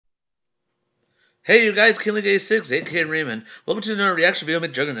Hey you guys, KillingA6, aka Raymond. Welcome to another reaction video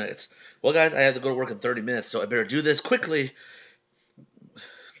of Mcjuggernuggets. Well guys, I have to go to work in 30 minutes, so I better do this quickly.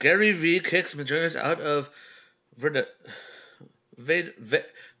 Garyvee kicks Mcjuggernuggets out of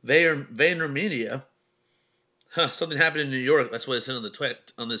Vaynermedia. Something happened in New York, that's what it said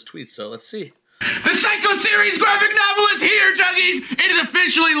on this tweet, so let's see. The Psycho series graphic novel is here, Juggies! It is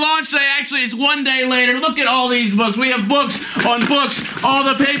officially launched today. Actually, it's one day later. Look at all these books. We have books on books. All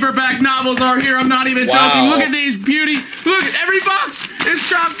the paperback novels are here. I'm not even joking. Look at these beauty. Look at every box. It's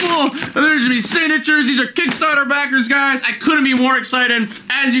chock full. There's gonna be signatures. These are Kickstarter backers, guys. I couldn't be more excited.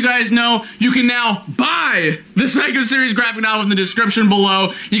 As you guys know, you can now buy the Psycho series graphic novel in the description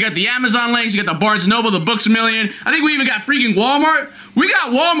below. You got the Amazon links. You got the Barnes & Noble, the Books A Million. I think we even got freaking Walmart. We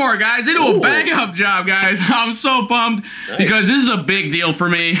got Walmart, guys. They do a bang-up job, guys. I'm so pumped because this is a big deal for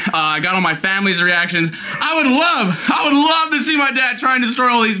me. I got all my family's reactions. I would love to see my dad try and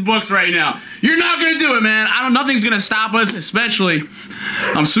destroy all these books right now. You're not gonna do it, man. Nothing's gonna stop us, especially.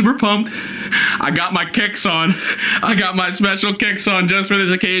 I'm super pumped. I got my kicks on. I got my special kicks on just for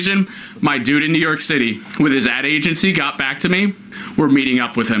this occasion. My dude in New York City with his ad agency got back to me. We're meeting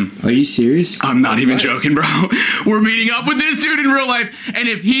up with him. Are you serious? I'm not even joking, bro. We're meeting up with this dude in real life, and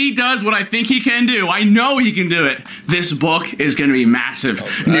if he does what I think he can do, I know he can do it, this book is gonna be massive.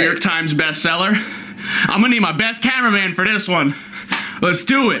 New York Times bestseller. I'm gonna need my best cameraman for this one. Let's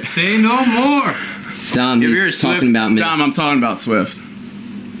do it. Say no more. Dom, you're talking about me. Dom, I'm talking about Swift.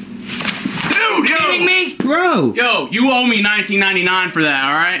 Dude, Kidding me? Bro. Yo, you owe me $19.99 for that,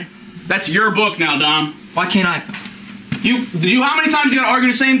 alright? That's your book now, Dom. Why can't I? How many times you gotta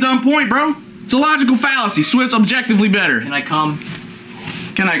argue the same dumb point, bro? It's a logical fallacy. Swift's objectively better. Can I come?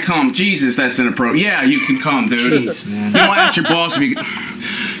 Can I come? Jesus, that's inappropriate. Yeah, you can come, dude. Jeez, man. You know, ask your boss if you...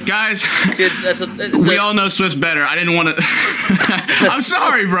 Guys, we all know Swift's better. I didn't want to... I'm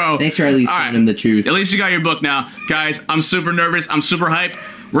sorry, bro. Thanks for at least telling him the truth. At least you got your book now. Guys, I'm super nervous. I'm super hyped.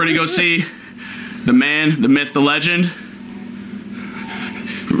 We're gonna go see the man, the myth, the legend.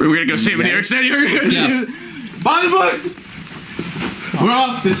 We're gonna go see him in New York City. Buy the books! We're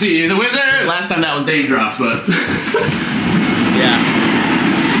off to see the wizard. Last time that was Dave Drops, but... Yeah.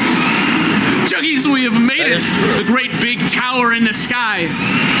 Juggies, we have made it. The great big tower in the sky.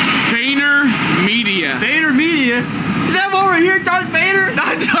 Vaynermedia. Vaynermedia? Is that what we're here, Darth Vader?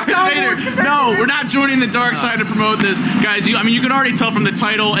 Not Darth Vader. No, we're not joining the dark side to promote this. Guys, I mean, you can already tell from the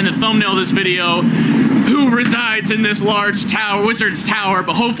title and the thumbnail of this video who resides in this large tower, Wizard's Tower,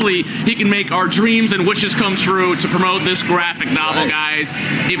 but hopefully he can make our dreams and wishes come true to promote this graphic novel, guys.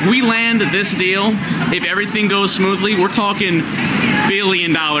 If we land this deal, if everything goes smoothly, we're talking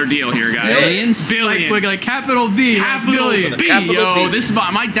 $billion deal here, guys. Billions? Billion. Like capital B. Capital B, Capital yo. B. This is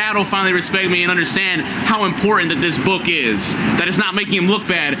my dad will finally respect me and understand how important that this book is. That it's not making him look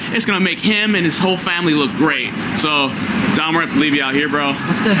bad. It's gonna make him and his whole family look great. So, Dom, we're gonna have to leave you out here, bro.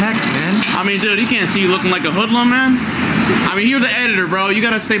 What the heck, man? I mean, dude, he can't see you looking like a hoodlum, man. I mean, you're the editor, bro. You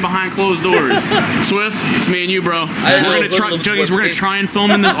gotta stay behind closed doors. Swift, it's me and you, bro. We're gonna try and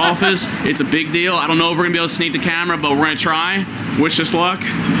film in this office. It's a big deal. I don't know if we're gonna be able to sneak the camera, but we're gonna try. Wish us luck.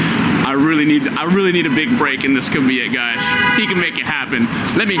 I really need a big break, and this could be it, guys. He can make it happen.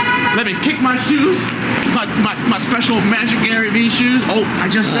 Let me kick my shoes. My special magic Garyvee shoes. Oh, I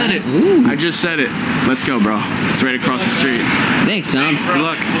just said it. I just said it. Let's go, bro. It's right across the street. Thanks, Dom. Good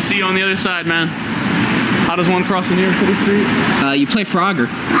luck. We'll see you on the other side, man. How does one cross the New York City street? You play Frogger.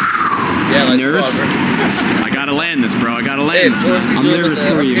 Yeah, like nervous? Frogger. I gotta land this, bro. I gotta land this. I'm nervous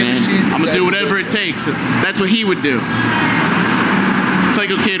for you, man. I'm gonna do whatever it takes. That's what he would do.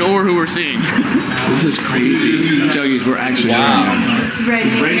 Psycho Kid or who we're seeing. This is crazy. Juggies, we're actually Ready?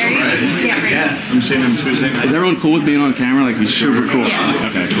 Yeah, ready. Yes. I'm seeing him Tuesday. Is everyone cool with being on camera? Like, he's super cool. Yeah.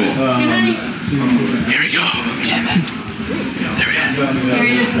 Okay, cool. Here we go. Yeah, man. There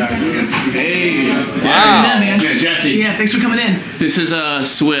he is. Hey. Wow. Yeah, Jesse. Yeah, thanks for coming in. This is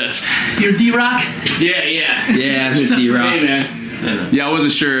Swift. You're D-Rock? Yeah. Yeah, this is D-Rock. Hey, man. Yeah, I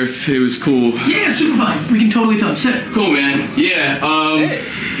wasn't sure if it was cool. Yeah, super fun. We can totally film. Sit. Cool, man. Yeah.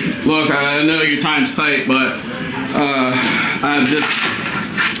 Look, I know your time's tight, but I have this.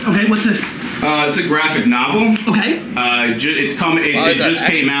 Okay, what's this? It's a graphic novel. Okay. It just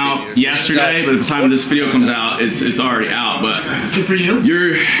came out yesterday, but at the time this video comes out, it's already out. But good for you.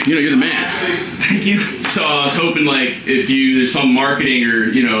 You're the man. Thank you. So I was hoping, like, if there's some marketing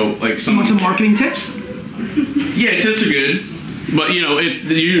or like some. Want some marketing tips? Yeah, tips are good. But if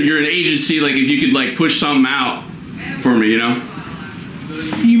you're an agency, like if you could like push something out for me,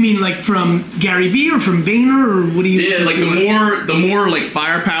 You mean like from Garyvee or from Vayner or what do you? Yeah, like the more like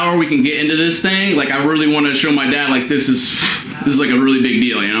firepower we can get into this thing. Like I really want to show my dad like this is like a really big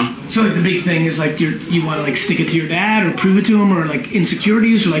deal, So So like the big thing is like you want to like stick it to your dad or prove it to him, or like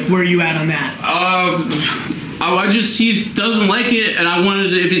insecurities, or like where are you at on that? He doesn't like it, and I wanted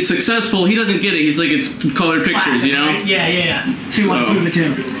to, if it's successful, he doesn't get it. He's like, it's colored pictures, you know? Right? Yeah. So you want to prove it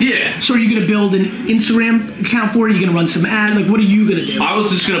to him? Yeah. So are you going to build an Instagram account for it? Are you going to run some ad? Like, what are you going to do? I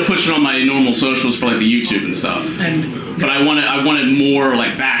was just going to push it on my normal socials for like the YouTube and stuff. But I wanted more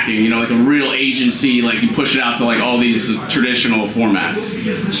like backing, you know, like a real agency, like you push it out to like all these traditional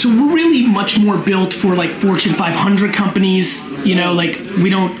formats. So we're really much more built for like Fortune 500 companies, you know, like we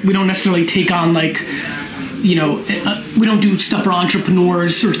don't necessarily take on like, you know, we don't do stuff for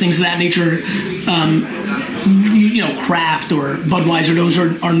entrepreneurs or things of that nature. You know, Kraft or Budweiser, those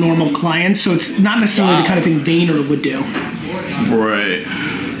are our normal clients. So it's not necessarily the kind of thing Vayner would do. Right.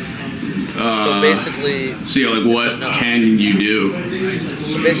 So basically, like what can you do?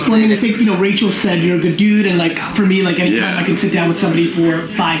 So basically, well, I mean, I think, you know, Rachel said you're a good dude, and like for me, like anytime I can sit down with somebody for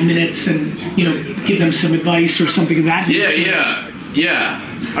 5 minutes and, you know, give them some advice or something of that nature. Yeah.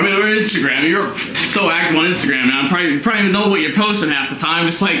 I mean, we're on Instagram. You're so active on Instagram, man. You probably even know what you're posting half the time.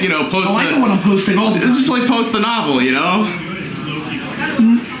 Just like, you know, post. Oh, I know what I'm posting all the time. It's just like post the novel, you know.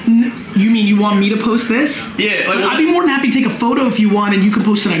 You mean you want me to post this? Yeah. Like, I'd be more than happy to take a photo if you want, and you can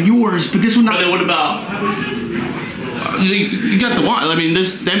post it on yours. But this one not. But then what about? You got the wine. I mean,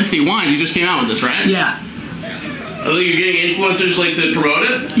 this Empathy Wines. You just came out with this, right? Yeah. You're getting influencers like to promote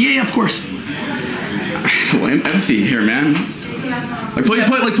it. Yeah, of course. Well, empathy here, man. Like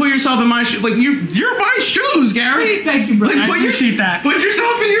put yourself in my shoes. Like you're my shoes, Gary. Thank you, bro. Like, I appreciate that. Put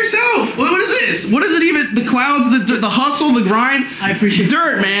yourself in yourself. What is this? What is it even? The clouds, the hustle, the grind. I appreciate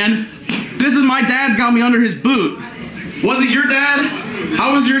dirt, man. This is my dad's got me under his boot. Was it your dad?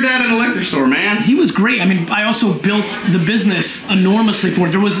 How was your dad in a liquor store, man? He was great. I mean, I also built the business enormously for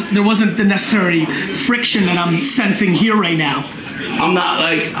it. There wasn't the necessary friction that I'm sensing here right now. I'm not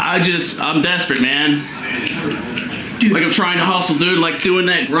like I'm desperate, man. Dude. Like I'm trying to hustle, dude. Like doing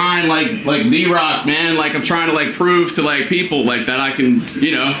that grind, like D-Rock, man. Like I'm trying to like prove to like people like that I can,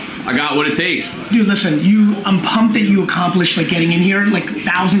 you know, I got what it takes. Dude, listen, I'm pumped that you accomplished like getting in here. Like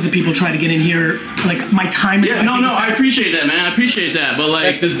thousands of people try to get in here. Like my time is. Yeah, no, I appreciate that, man. I appreciate that. But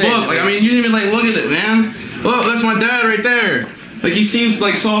like this book, like I mean, you didn't even like look at it, man. Look, that's my dad right there. Like he seems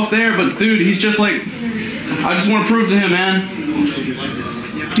like soft there, but dude, he's just like, I just want to prove to him, man.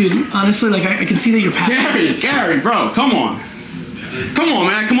 Dude, honestly, like I can see that you're passionate. Gary, bro, come on,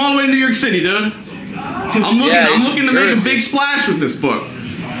 man, come all the way to New York City, dude. I'm looking to make a big splash with this book.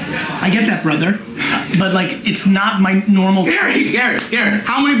 I get that, brother, but like it's not my normal. Gary,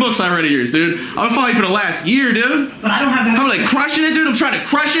 how many books I read of yours, dude? I've been following you for the last year, dude. But I don't have that. I'm like crushing it, dude. I'm trying to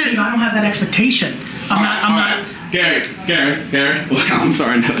crush it. Dude, I don't have that expectation. I'm not. Gary. Look, I'm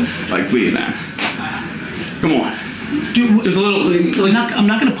sorry, like please, man. Come on. Dude, just a little. Like, I'm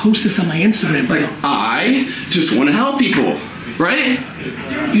not gonna post this on my Instagram. Like I just want to help people, right?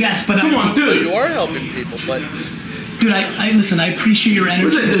 Yes, but come on, dude. You are helping people, but. Dude, I listen. I appreciate your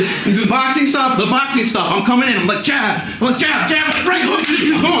energy. The boxing stuff. I'm coming in. I'm like jab. Right.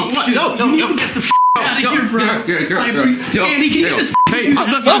 Come on. Yo. Get the out of here, bro. Yo, Andy, can you get this? Hey,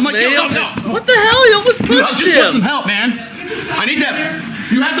 I'm like, yo. What the hell? You almost punched him. I just want some help, man. I need that.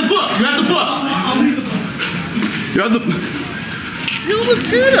 You have the book. I'll read the book. You have the. You almost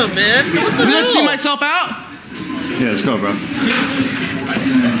hit him, man. What the hell? Let's see myself out. Yeah, let's go, bro.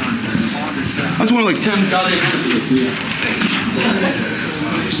 I just want like 10 goddamn.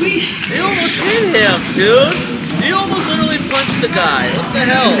 You almost hit him, dude. You almost literally punched the guy. What the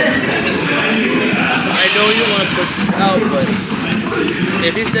hell? I know you want to push this out, but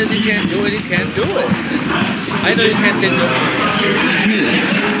if he says he can't do it, he can't do it. I know you can't take no serious.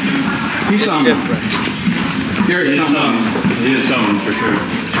 He's different. He is something for sure.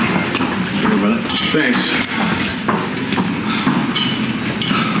 Thanks.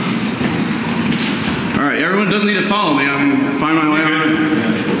 Alright, everyone doesn't need to follow me. I'm gonna find my way on.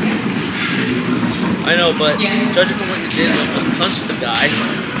 I know, but judging from what you did, you almost punched the guy.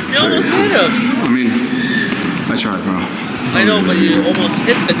 You almost hit him. I mean, I tried, bro. I know, but you almost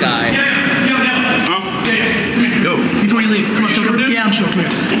hit the guy. Yo. Before you leave, come on, sure, yeah, I'm sure. Come here.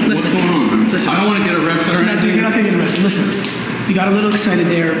 Listen. What's going on? Listen. I don't want to get arrested or anything. You're not going to get arrested. Listen. You got a little excited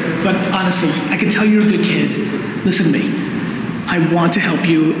there, but honestly, I can tell you're a good kid. Listen to me. I want to help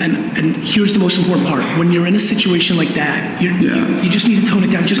you, and here's the most important part. When you're in a situation like that, you just need to tone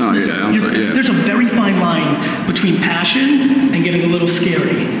it down. Just listen. There's a very fine line between passion and getting a little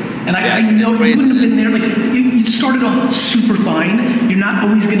scary. And I know you wouldn't have been there. Like you started off super fine. You're not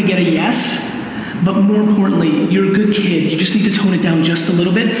always going to get a yes. But more importantly, you're a good kid. You just need to tone it down just a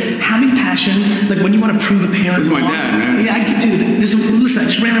little bit. Having passion, like when you want to prove a parent. This is my dad, man. Yeah, I can do this. Listen, I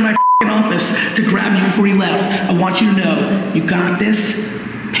just ran out of my office to grab you before he left. I want you to know, you got this.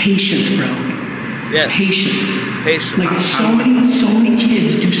 Patience, bro. Yes. Patience. Patience. Like so many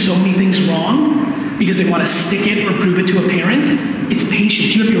kids do so many things wrong because they want to stick it or prove it to a parent. It's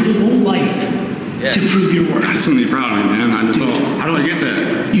patience. You have your whole life to prove your worth. I just want to be proud of me, man. How do I get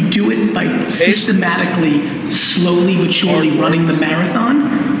that? You do it by systematically, slowly but surely running the marathon.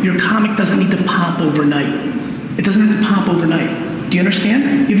 Your comic doesn't need to pop overnight. It doesn't have to pop overnight. Do you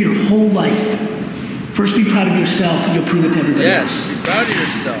understand? You have your whole life. First, be proud of yourself, and you'll prove it to everybody else. Be proud of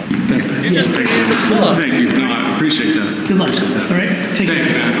yourself. You just created a book. Thank you. No, I appreciate that. Good luck, all right? Take care.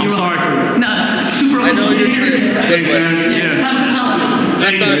 Man. I'm sorry for... No, it's super. I know you're trying to sell it, but yeah.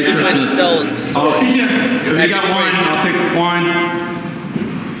 that's not a good way to sell it. Take care. If you got wine, I'll take wine.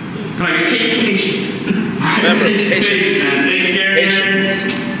 Can I get cake? Patience. Remember, patience. Thank you, Gary. Patience.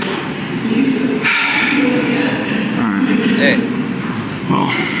 All right. Hey.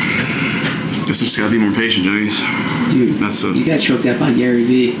 Well... Guess I just gotta be more patient, Juggies. Dude, you got choked out by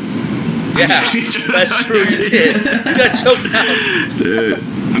Garyvee. Yeah, that's true, you did. You got choked out. Dude,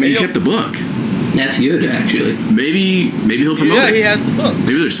 I mean, he kept the book. That's good, actually. Maybe he'll promote it. Yeah, he has the book.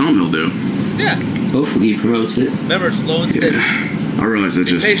 Maybe there's something he'll do. Yeah. Hopefully he promotes it. Remember, slow and steady. Yeah. I realized it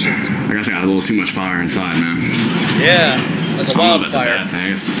just... patient. I guess I got a little too much fire inside, man. Yeah, like a That's a wildfire. bad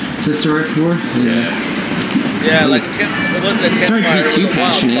thing. Is this the right floor? Yeah. Yeah, like it wasn't a campfire, it was a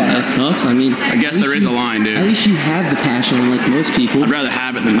passionate about wildfire. stuff. I mean, I guess there is a line, dude. At least you have the passion, unlike most people. I'd rather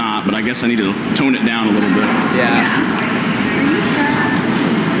have it than not, but I guess I need to tone it down a little bit. Yeah.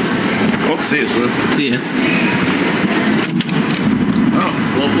 Oh, see you, Swift. See ya. Oh,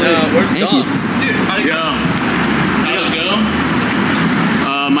 well played. Where's Thank Dom? you. Dude, how'd it go? How'd it go?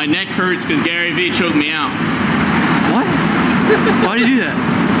 My neck hurts because Garyvee choked me out. What? Why'd you do that?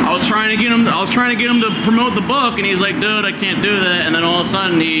 I was trying to get him to promote the book, and he's like, "Dude, I can't do that." And then all of a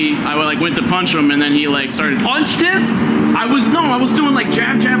sudden, I went to punch him, and then he like started punched him. I was doing like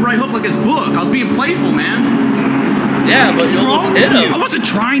jab, jab, right hook like his book. I was being playful, man. Yeah, but you almost hit him. I wasn't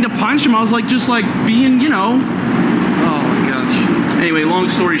trying to punch him. I was like just like being, you know. Oh my gosh. Anyway, long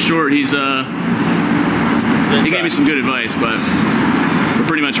story short, he gave me some good advice, but we're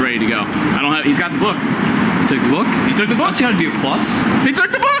pretty much ready to go. He's got the book. He took the book? He took the book? That's gotta be a plus. He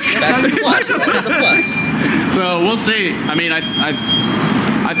took the book! That's a plus. That's a plus. So we'll see. I mean,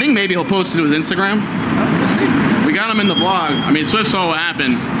 I think maybe he'll post it to his Instagram. We'll see. We got him in the vlog. I mean, Swift saw what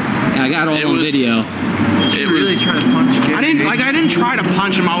happened. Yeah, I got it all on video. It really try to punch him. I didn't try to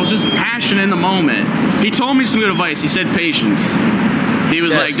punch him. I was just passionate in the moment. He told me some good advice. He said patience. He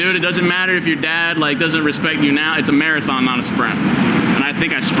was like, dude, it doesn't matter if your dad doesn't respect you now. It's a marathon, not a sprint. And I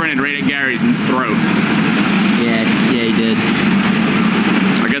think I sprinted right at Gary's throat. Yeah, he did.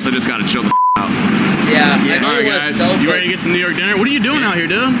 I guess I just gotta chill the out. Yeah, I know Alright, guys, you ready to get some New York dinner? What are you doing out here,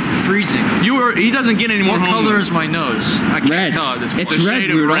 dude? Freezing. He doesn't get any more What home. color is my nose? I can't Red. tell. It's the red,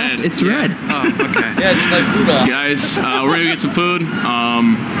 shade of Rudolph. red. It's red. Oh, okay. Yeah, just like Rudolph. Guys, we're gonna get some food.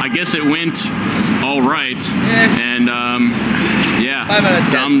 I guess it went all right. And yeah. 5 out of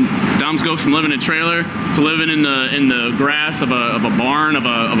 10. Dom's go from living in a trailer to living in the grass of a barn of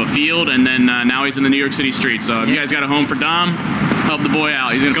a field, and then now he's in the New York City streets. So if you guys got a home for Dom, help the boy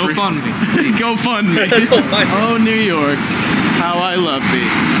out. He's gonna Go fund me. Go fund me. Oh, New York, how I love thee.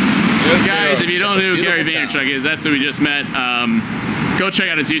 Guys, if you don't know who Gary Vaynerchuk is, that's who we just met. Go check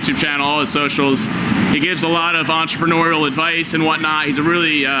out his YouTube channel, all his socials. He gives a lot of entrepreneurial advice and whatnot. He's a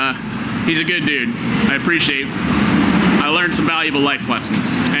really, he's a good dude. I appreciate. I learned some valuable life lessons.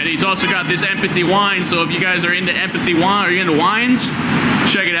 And he's also got this empathy wine, so if you guys are into empathy wine, or you're into wines,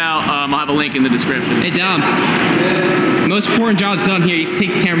 check it out. I'll have a link in the description. Hey, Dom. Most important job's done here. You can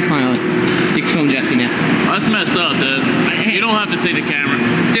take the camera finally. You can film Jesse now. That's messed up, dude. You don't have to take the camera.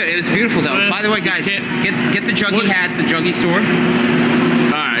 Dude, it was beautiful, though. By the way, guys, get the Juggy hat, the Juggy store.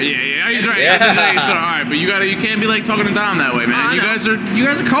 Alright, yeah, he's right. Alright, but you can't be like talking to Dom that way, man. You guys are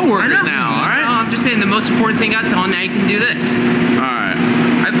co-workers now, alright? No, I'm just saying the most important thing got done. Now you can do this. Alright.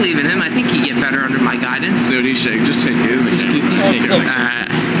 I believe in him. I think he'd get better under my guidance. Dude, he's shaking. Just take it.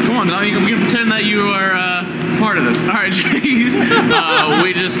 Come on, Dom. You can pretend that you are part of this. Alright, jeez.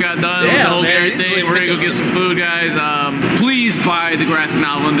 We just got done with the whole Gary thing. We're gonna go get some food, guys. Please buy the graphic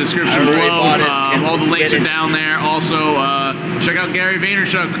novel in the description below. All the links are down there. Also, check out Gary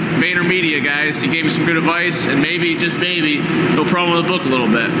Vaynerchuk, Vaynermedia, guys. He gave me some good advice, and maybe, just maybe, he'll promo the book a little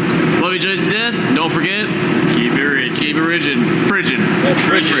bit. Love you guys to death. Don't forget, keep it rigid. Frigid.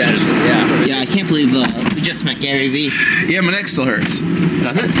 Frigid, actually, yeah. Yeah, I can't believe we just met Garyvee. Yeah, my neck still hurts.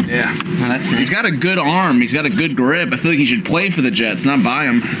 Does it? Yeah. Oh, that's nice. He's got a good arm. He's got a good grip. I feel like he should play for the Jets, not buy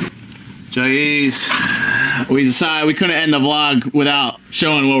him. Juggies. we decided we couldn't end the vlog without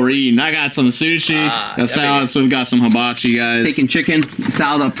showing what we're eating. I got some sushi, got salad, so we've got some hibachi, guys. Steak and chicken,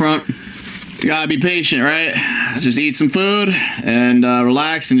 salad up front. You gotta be patient, right? Just eat some food and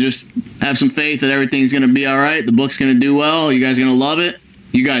relax and just have some faith that everything's gonna be all right. The book's gonna do well. You guys are gonna love it.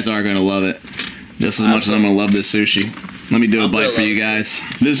 You guys are gonna love it just as much as I'm gonna love this sushi. Let me do a bite for you guys.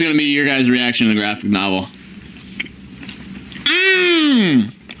 This is gonna be your guys' reaction to the graphic novel.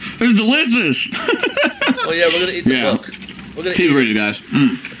 Mmm, it's delicious. Oh yeah, we're gonna eat the book. We're gonna eat it, guys.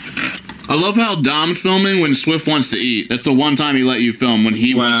 I love how Dom's filming when Swift wants to eat. That's the one time he let you film when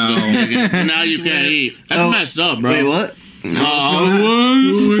he wants to. And now you can't eat. That's messed up, bro. Wait, what?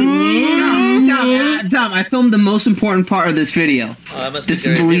 Dom, I filmed the most important part of this video. This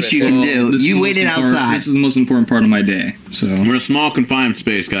is the least you can do. You waited outside. This is the most important part of my day. So we're in a small confined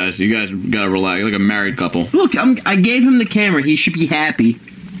space, guys. You guys gotta relax, like a married couple. Look, I gave him the camera. He should be happy,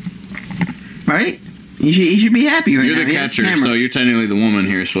 right? He should be happy right now. You're the catcher, so you're technically the woman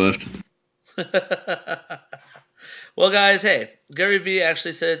here, Swift. Well, guys, hey, Garyvee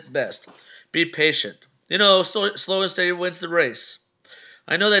actually said it's best. Be patient. You know, slow and steady wins the race.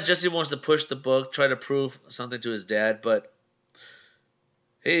 I know that Jesse wants to push the book, try to prove something to his dad, but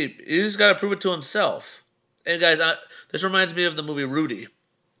hey, he's got to prove it to himself. And guys, this reminds me of the movie Rudy.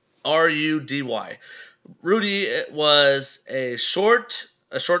 R-U-D-Y. Rudy was a short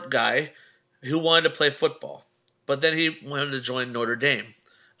guy who wanted to play football, but then he wanted to join Notre Dame,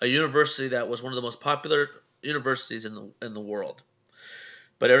 a university that was one of the most popular universities in the world.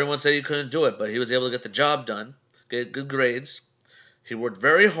 But everyone said he couldn't do it, but he was able to get the job done, get good grades. He worked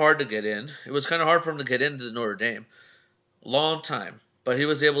very hard to get in. It was kind of hard for him to get into the Notre Dame. Long time. But he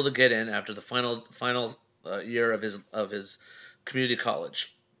was able to get in after the final year of his community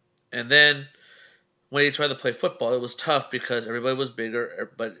college. And then when he tried to play football, it was tough because everybody was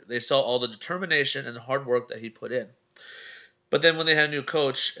bigger, but they saw all the determination and the hard work that he put in. But then when they had a new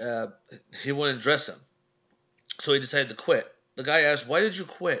coach, he wouldn't dress him. So he decided to quit. The guy asked, "Why did you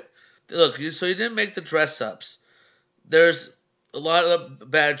quit?" Look, so you didn't make the dress-ups. There's a lot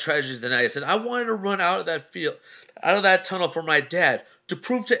of bad tragedies than that. He said, "I wanted to run out of that field, out of that tunnel for my dad, to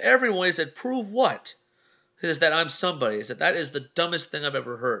prove to everyone." He said, "Prove what?" He says, "That I'm somebody." He said, "That is the dumbest thing I've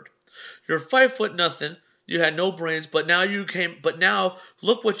ever heard. You're 5'0". You had no brains, but now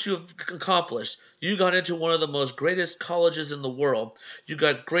look what you've accomplished. You got into one of the most greatest colleges in the world. You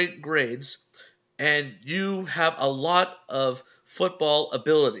got great grades, and you have a lot of football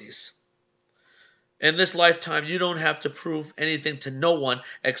abilities. In this lifetime, you don't have to prove anything to no one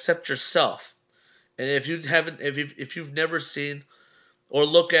except yourself. And if you've never seen or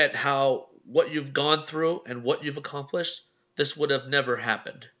look at what you've gone through and what you've accomplished, this would have never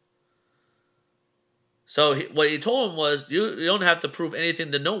happened." So what he told him was, you don't have to prove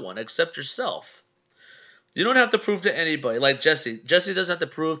anything to no one except yourself. You don't have to prove to anybody. Like Jesse. Jesse doesn't have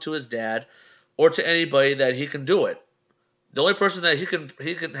to prove to his dad or to anybody that he can do it. The only person that he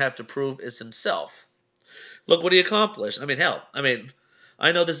can have to prove is himself. Look what he accomplished. I mean, hell.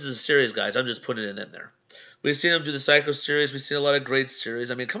 I know this is a series, guys. I'm just putting it in there. We've seen him do the Psycho series. We've seen a lot of great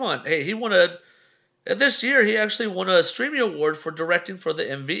series. I mean, come on. Hey, this year he actually won a streaming award for directing for the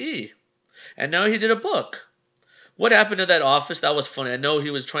MVE. And now he did a book. What happened to that office? That was funny. I know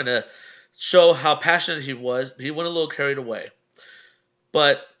he was trying to show how passionate he was. He went a little carried away.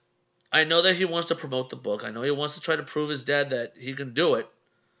 But I know that he wants to promote the book. I know he wants to try to prove his dad that he can do it.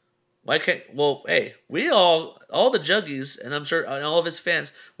 Why can't... Well, hey, we all the Juggies, and I'm sure all of his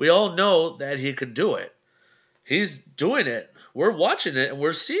fans, we all know that he can do it. He's doing it. We're watching it, and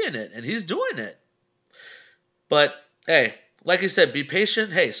we're seeing it, and he's doing it. But, hey... Like he said, be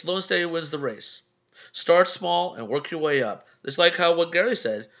patient. Hey, slow and steady wins the race. Start small and work your way up. It's like what Gary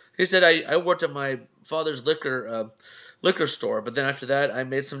said. He said, I worked at my father's liquor store, but then after that, I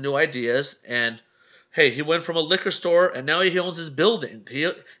made some new ideas. And, hey, he went from a liquor store, and now he owns his building.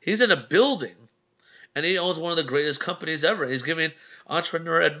 He's in a building, and he owns one of the greatest companies ever. He's giving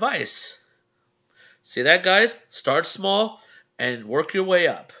entrepreneur advice. See that, guys? Start small and work your way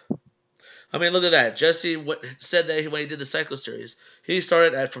up. I mean, look at that. Jesse said that when he did the Psycho series, he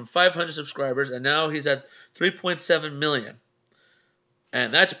started from 500 subscribers, and now he's at 3.7 million.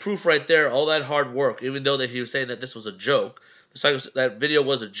 And that's proof right there, all that hard work, even though that he was saying that this was a joke. That video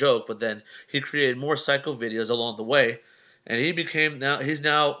was a joke, but then he created more Psycho videos along the way, and he's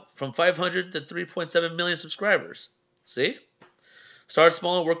now from 500 to 3.7 million subscribers. See? Start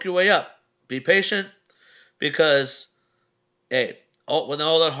small and work your way up. Be patient, because, hey, when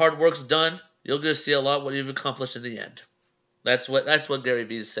all that hard work's done, you'll get to see a lot what you've accomplished in the end. That's what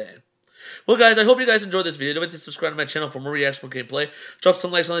Garyvee is saying. Well, guys, I hope you guys enjoyed this video. Don't forget to subscribe to my channel for more reaction gameplay. Drop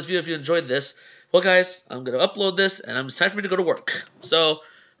some likes on this video if you enjoyed this. Well, guys, I'm going to upload this, and it's time for me to go to work. So,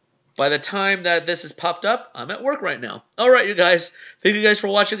 by the time that this is popped up, I'm at work right now. All right, you guys. Thank you guys for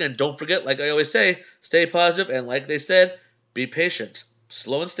watching, and don't forget, like I always say, stay positive, and like they said, be patient.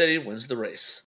 Slow and steady wins the race.